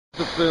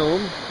to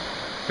film.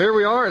 Here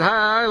we are at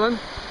High Island,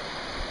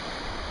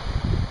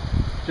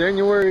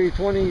 January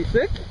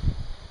 26th,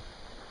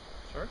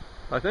 Sir?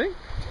 I think.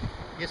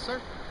 Yes,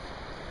 sir.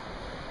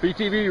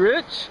 BTV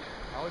Rich,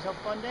 Always have a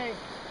fun day.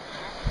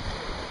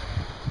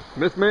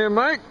 Mythman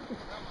Mike.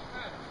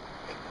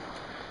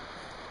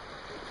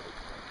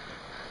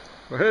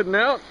 We're heading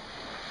out.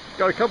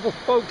 Got a couple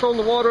folks on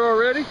the water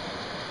already.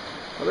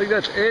 I think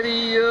that's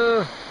Eddie,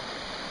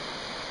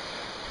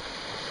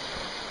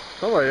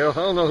 somebody else.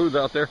 I don't know who's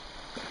out there.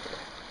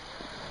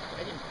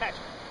 Eddie and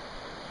Patrick.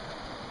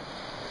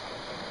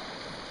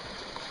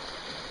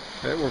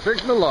 And we're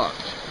fixing to launch.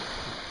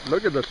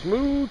 Look at the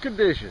smooth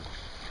conditions.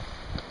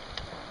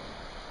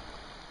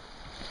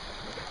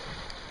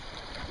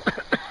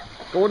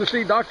 Going to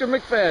see Dr.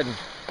 McFadden.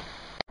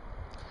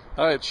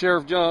 All right,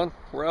 Sheriff John.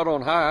 We're out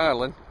on High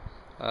Island.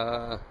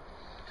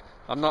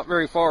 I'm not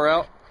very far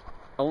out.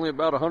 Only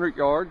about 100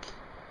 yards,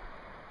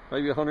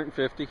 maybe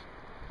 150.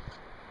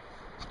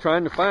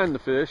 Trying to find the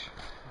fish.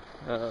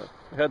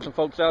 Had some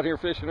folks out here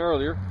fishing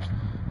earlier.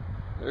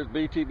 There's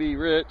BTV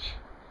Rich.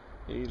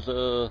 He's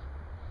a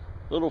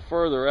little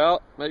further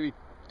out, maybe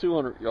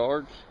 200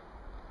 yards.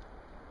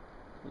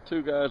 The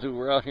two guys who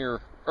were out here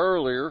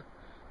earlier,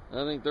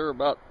 I think they're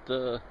about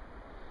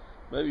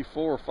maybe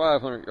 400 or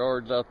 500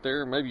 yards out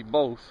there, maybe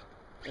both.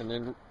 And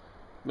then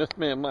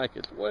Mythman Mike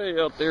is way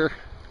out there.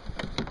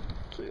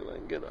 Let's see if I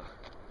can get a...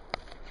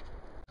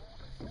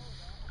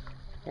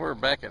 We're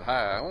back at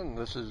High Island.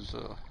 This is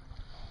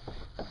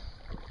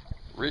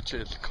Rich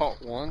has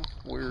caught one.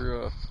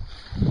 We're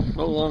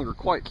no longer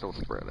quite so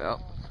spread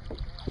out.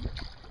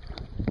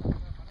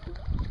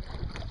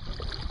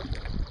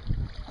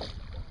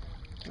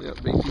 Yep,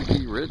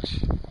 BTV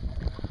Rich.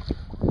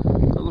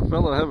 Another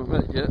fellow I haven't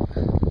met yet.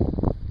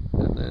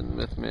 And then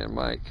Mythman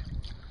Mike.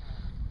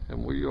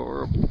 And we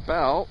are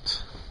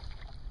about,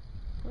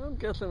 I'm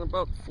guessing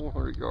about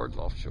 400 yards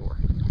offshore.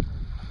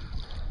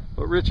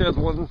 But Rich has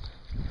one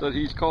that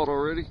he's caught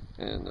already,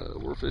 and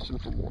we're fishing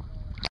for more.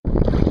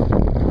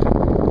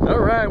 All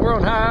right, we're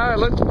on High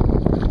Island.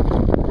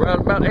 We're at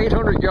about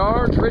 800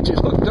 yards. Rich is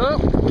hooked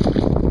up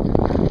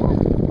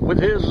with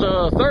his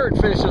third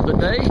fish of the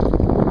day.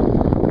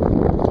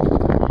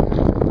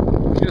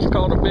 Just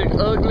caught a big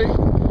ugly,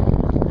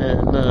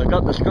 and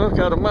got the skunk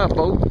out of my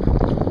boat.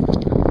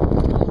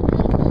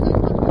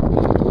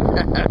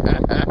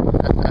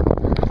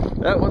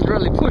 That one's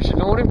really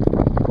pushing on him.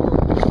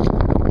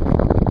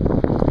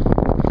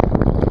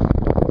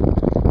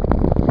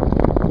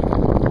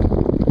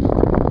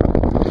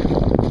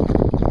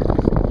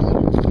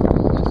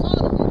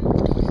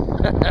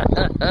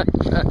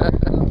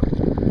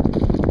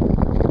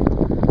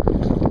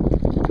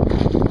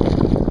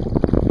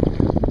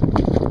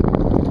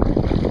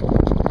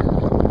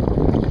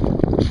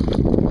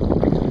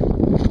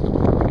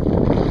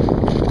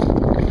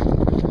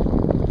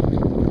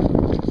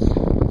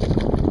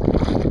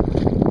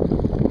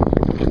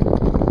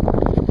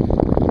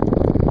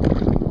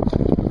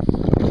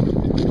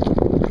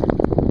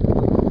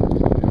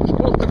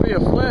 A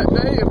flat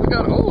day, and we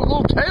got a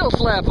little tail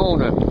slap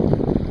on it.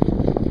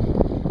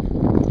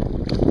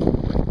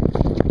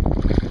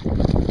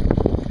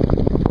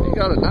 We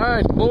got a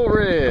nice bull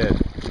red.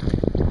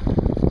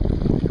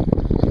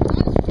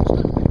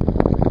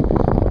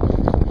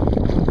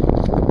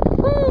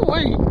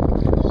 Woo-wee.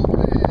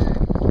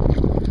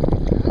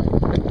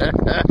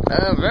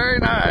 Very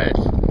nice.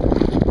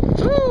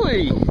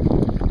 Woo-wee.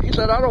 He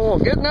said, I don't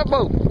want to get in that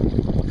boat.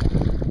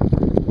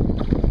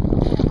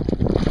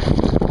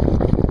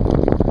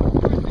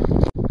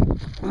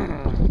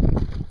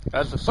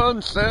 As the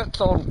sun sets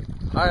on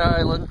High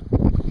Island,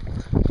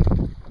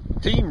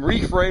 Team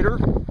Reef Raider,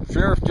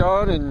 Sheriff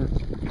John, and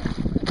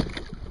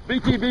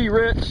BTV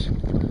Rich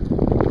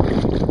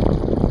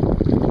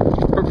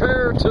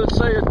prepare to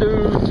say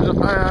adieu to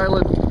High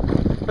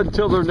Island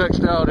until their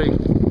next outing.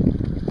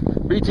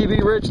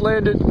 BTV Rich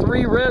landed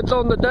 3 reds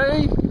on the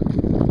day,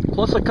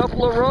 plus a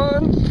couple of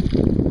runs.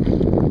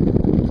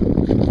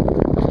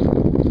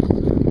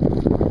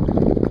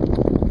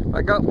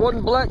 I got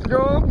 1 black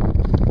drum.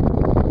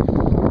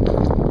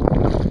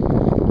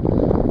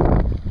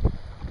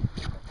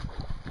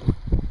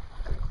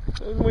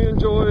 And we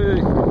enjoy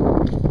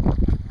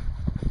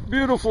a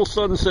beautiful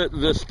sunset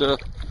vista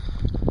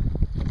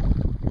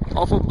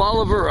off of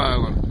Bolivar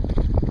Island.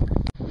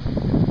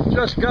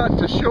 Just got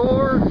to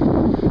shore,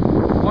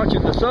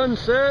 watching the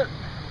sunset.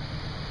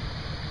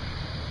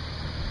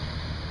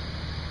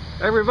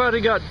 Everybody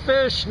got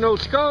fish, no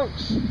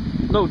skunks,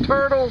 no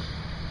turtles.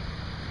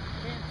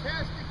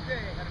 Fantastic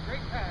day. Had a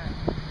great time.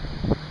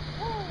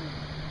 Woo!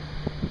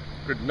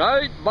 Good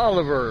night,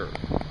 Bolivar.